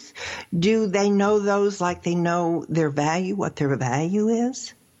truth? Do they know those like they know their value, what their value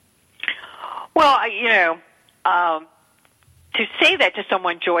is? Well, to say that to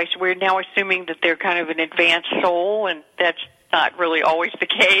someone, Joyce, we're now assuming that they're kind of an advanced soul, and that's not really always the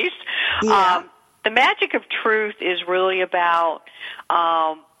case. Yeah. The magic of truth is really about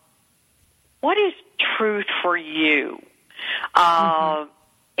what is truth for you, and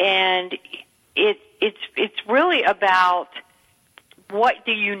it's really about what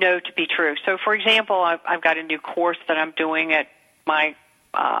do you know to be true. So, for example, I've got a new course that I'm doing at my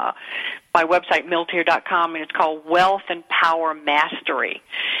website, Milteer.com, and it's called Wealth and Power Mastery.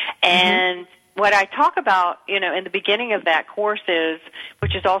 And what I talk about, in the beginning of that course is,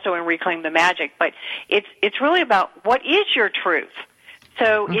 which is also in Reclaim the Magic, but it's really about what is your truth.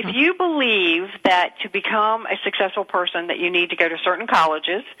 So if you believe that to become a successful person that you need to go to certain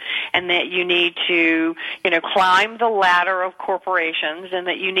colleges and that you need to, climb the ladder of corporations and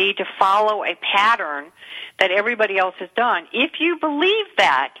that you need to follow a pattern that everybody else has done, if you believe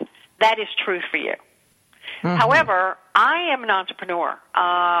that, that is truth for you. However, I am an entrepreneur.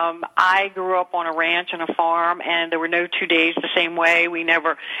 I grew up on a ranch and a farm, and there were no 2 days the same way.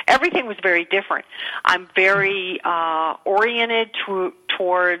 Everything was very different. I'm very oriented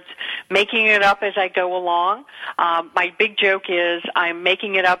towards making it up as I go along. My big joke is I'm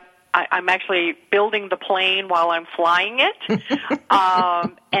making it up. I'm actually building the plane while I'm flying it,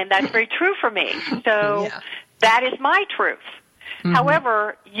 and that's very true for me. So that is my truth.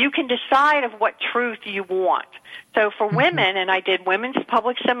 However, you can decide of what truth you want. So for women, and I did women's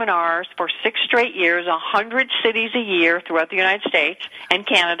public seminars for 6 straight years, 100 cities a year throughout the United States and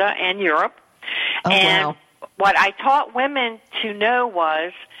Canada and Europe. What I taught women to know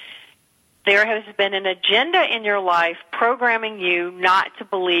was there has been an agenda in your life programming you not to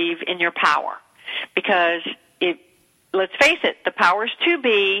believe in your power. Because let's face it, the powers to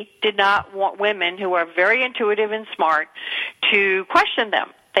be did not want women who are very intuitive and smart to question them.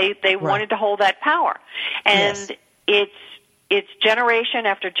 They wanted to hold that power. And it's generation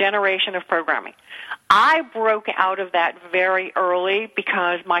after generation of programming. I broke out of that very early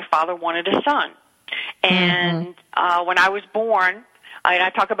because my father wanted a son. And when I was born, I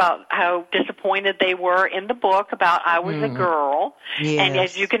talk about how disappointed they were in the book about I was a girl. And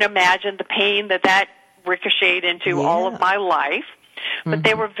as you can imagine, the pain that ricocheted into all of my life. But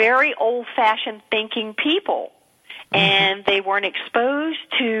they were very old-fashioned thinking people. And they weren't exposed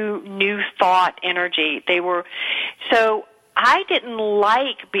to new thought energy. So I didn't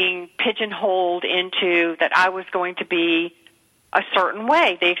like being pigeonholed into that I was going to be a certain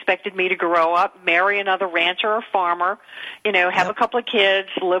way. They expected me to grow up, marry another rancher or farmer, have a couple of kids,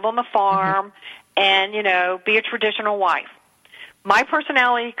 live on the farm, and, be a traditional wife. My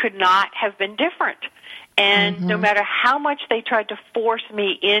personality could not have been different. And no matter how much they tried to force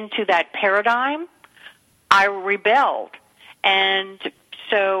me into that paradigm, I rebelled. And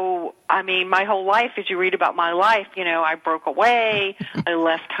so, my whole life, as you read about my life, I broke away. I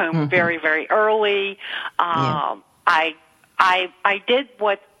left home very, very early. I did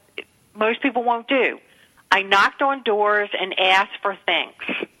what most people won't do. I knocked on doors and asked for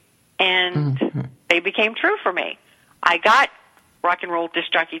things. And they became true for me. I got rock and roll disc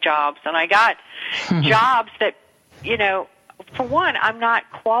jockey jobs, and I got jobs that, for one, I'm not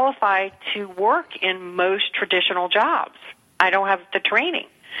qualified to work in most traditional jobs. I don't have the training.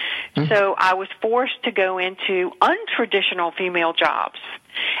 So I was forced to go into untraditional female jobs.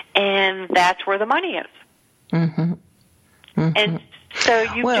 and that's where the money is. Mm-hmm. Mm-hmm. And so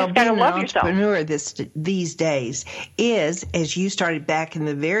you've just got to love yourself. Being an entrepreneur these days is, as you started back in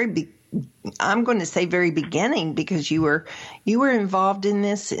the very I'm going to say very beginning, because you were involved in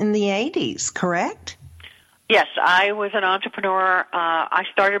this in the 80s, correct? Yes, I was an entrepreneur. I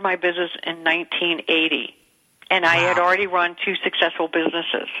started my business in 1980, and I had already run 2 successful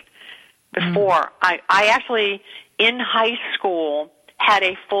businesses before. I actually, in high school, had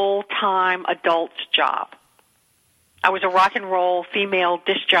a full-time adult's job. I was a rock and roll female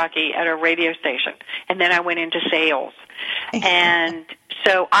disc jockey at a radio station, and then I went into sales. And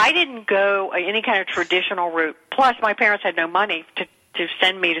so I didn't go any kind of traditional route. Plus, my parents had no money to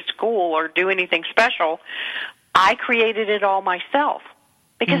send me to school or do anything special. I created it all myself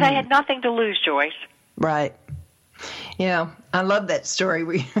because I had nothing to lose, Joyce. Right. Yeah, I love that story.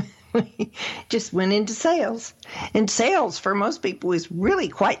 We just went into sales. And sales, for most people, is really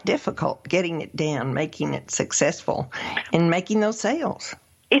quite difficult, getting it down, making it successful, and making those sales.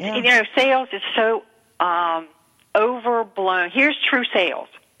 Sales is so overblown. Here's true sales.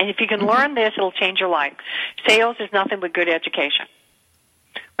 And if you can learn this, it'll change your life. Sales is nothing but good education.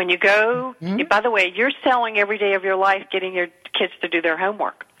 When you go, by the way, you're selling every day of your life getting your kids to do their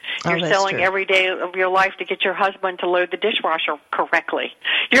homework. You're selling every day of your life to get your husband to load the dishwasher correctly.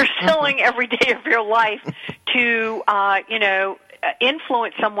 You're selling every day of your life to,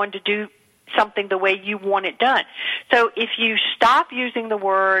 influence someone to do something the way you want it done. So if you stop using the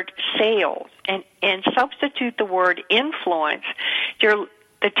word sales and substitute the word influence, the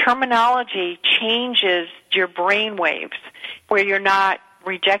terminology changes your brain waves where you're not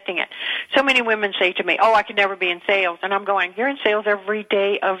rejecting it. So many women say to me, "Oh, I could never be in sales." And I'm going, "You're in sales every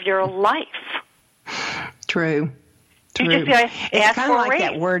day of your life." True. You just it's kind of like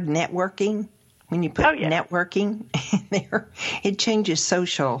that word networking. When you put networking in there, it changes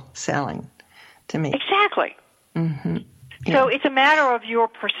social selling to me. Exactly. Mm-hmm. Yeah. So it's a matter of your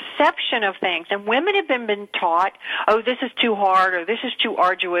perception of things. And women have been taught, "Oh, this is too hard," or "This is too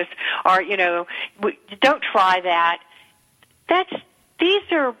arduous," or, "Don't try that."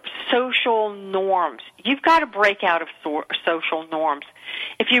 These are social norms. You've got to break out of social norms.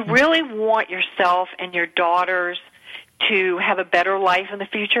 If you really want yourself and your daughters to have a better life in the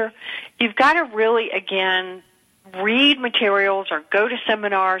future, you've got to really, again, read materials or go to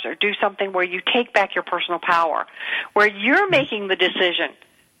seminars or do something where you take back your personal power, where you're making the decision,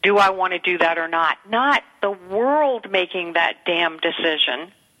 do I want to do that or not? Not the world making that damn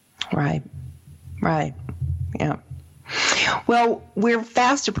decision. Right. Yeah. Well, we're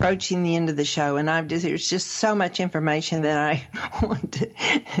fast approaching the end of the show, and there's just so much information that I want to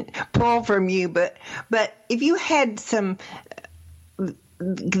pull from you. But if you had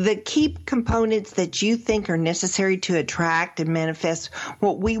the key components that you think are necessary to attract and manifest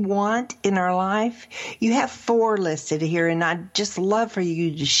what we want in our life, you have 4 listed here, and I'd just love for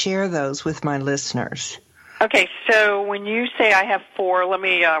you to share those with my listeners. Okay, so when you say I have 4, let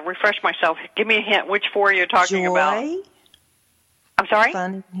me refresh myself. Give me a hint. Which 4 you're talking about? Joy. I'm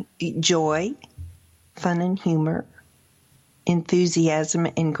sorry? Joy, fun and humor, enthusiasm,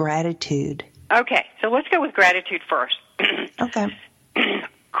 and gratitude. Okay, so let's go with gratitude first. Okay.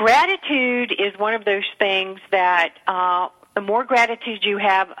 Gratitude is one of those things that the more gratitude you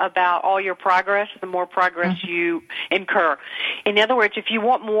have about all your progress, the more progress you incur. In other words, if you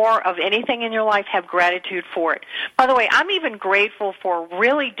want more of anything in your life, have gratitude for it. By the way, I'm even grateful for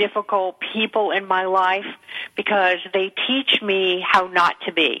really difficult people in my life because they teach me how not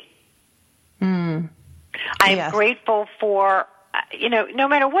to be. I'm grateful for, no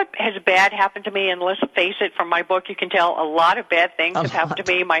matter what has bad happened to me, and let's face it, from my book you can tell a lot of bad things have happened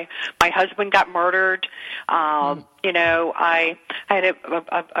to me. My husband got murdered. I had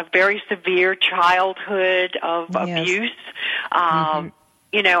a very severe childhood of abuse. I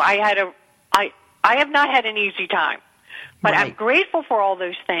have not had an easy time. But I'm grateful for all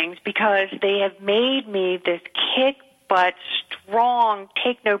those things because they have made me this kick-butt, strong,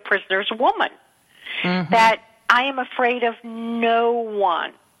 take-no-prisoners woman. That I am afraid of no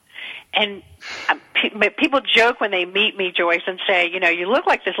one. And people joke when they meet me, Joyce, and say, you look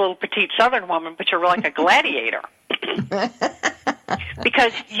like this little petite Southern woman, but you're like a gladiator.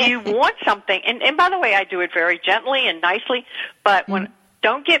 Because you want something. And by the way, I do it very gently and nicely, but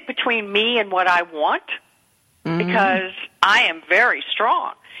don't get between me and what I want, because I am very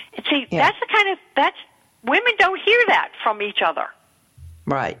strong. And see, that's women don't hear that from each other.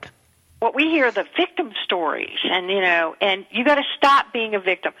 Right. what we hear are the victim stories, and you got to stop being a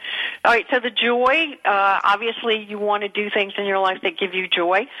victim. All right, so the joy, obviously you want to do things in your life that give you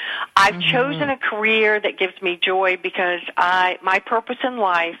joy. I've chosen a career that gives me joy because my purpose in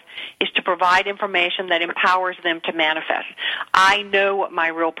life is to provide information that empowers them to manifest. I know what my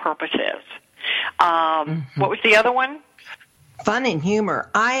real purpose is. What was the other one? Fun and humor.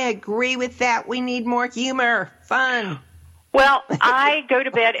 I agree with that. We need more humor. Fun. Well, I go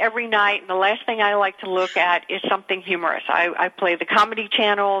to bed every night, and the last thing I like to look at is something humorous. I play the comedy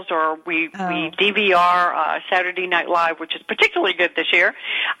channels, or we DVR Saturday Night Live, which is particularly good this year,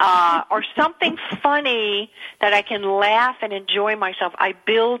 or something funny that I can laugh and enjoy myself. I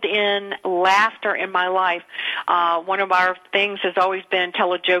build in laughter in my life. One of our things has always been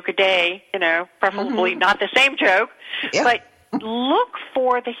tell a joke a day, preferably not the same joke, but look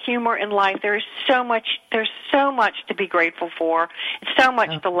for the humor in life. There's so much to be grateful for, so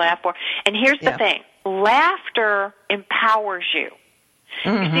much to laugh for. And here's the thing. Laughter empowers you.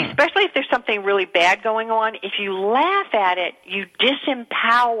 You see, especially if there's something really bad going on, if you laugh at it, you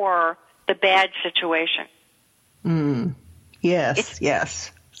disempower the bad situation. Yes, yes.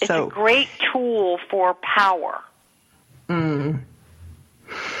 It's a great tool for power.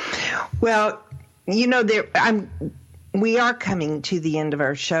 Well, we are coming to the end of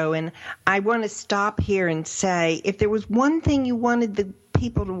our show, and I want to stop here and say, if there was one thing you wanted the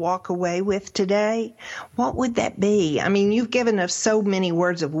people to walk away with today, what would that be? I mean, you've given us so many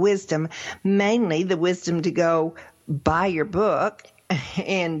words of wisdom, mainly the wisdom to go buy your book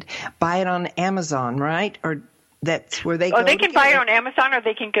and buy it on Amazon, right? Or that's where they go. Oh, they can buy it on Amazon, or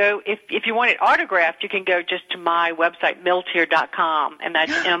they can go, if you want it autographed, you can go just to my website, Milteer.com, and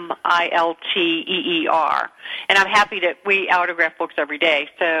that's Milteer. And I'm happy that we autograph books every day.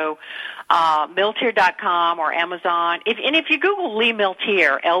 So Milteer.com or Amazon. If you Google Lee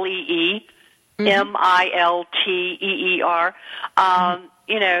Milteer, Lee Milteer,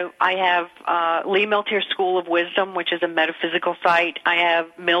 I have Lee Milteer School of Wisdom, which is a metaphysical site. I have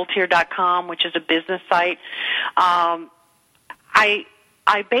Milteer.com, which is a business site. I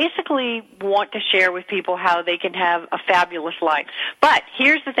basically want to share with people how they can have a fabulous life. But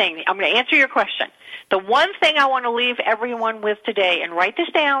here's the thing. I'm going to answer your question. The one thing I want to leave everyone with today, and write this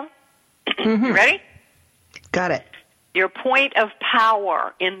down. You ready? Got it. Your point of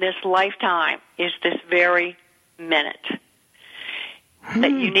power in this lifetime is this very minute.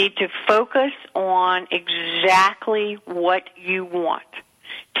 That you need to focus on exactly what you want.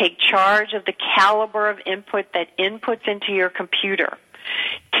 Take charge of the caliber of input that inputs into your computer.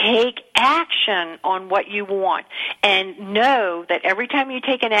 Take action on what you want, and know that every time you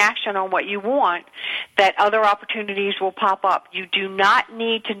take an action on what you want, that other opportunities will pop up. You do not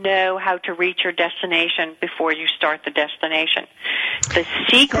need to know how to reach your destination before you start the destination. The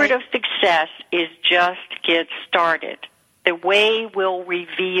secret of success is just get started. The way will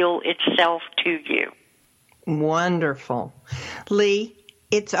reveal itself to you. Wonderful. Lee,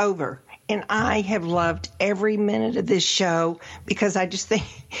 it's over. And I have loved every minute of this show, because I just think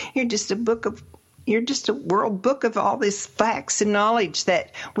you're just a world book of all this facts and knowledge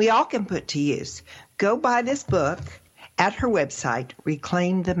that we all can put to use. Go buy this book at her website,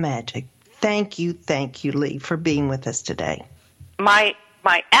 Reclaim the Magic. Thank you, Lee, for being with us today. My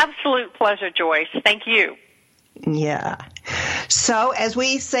absolute pleasure, Joyce. Thank you. Yeah. So as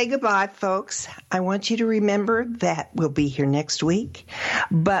we say goodbye, folks, I want you to remember that we'll be here next week.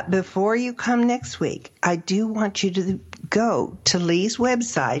 But before you come next week, I do want you to go to Lee's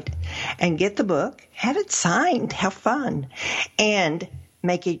website and get the book, have it signed, have fun, and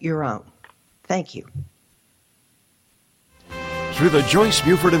make it your own. Thank you. Through the Joyce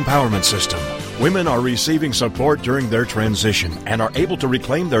Buford Empowerment System, women are receiving support during their transition and are able to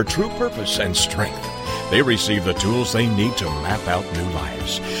reclaim their true purpose and strength. They receive the tools they need to map out new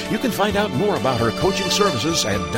lives. You can find out more about her coaching services at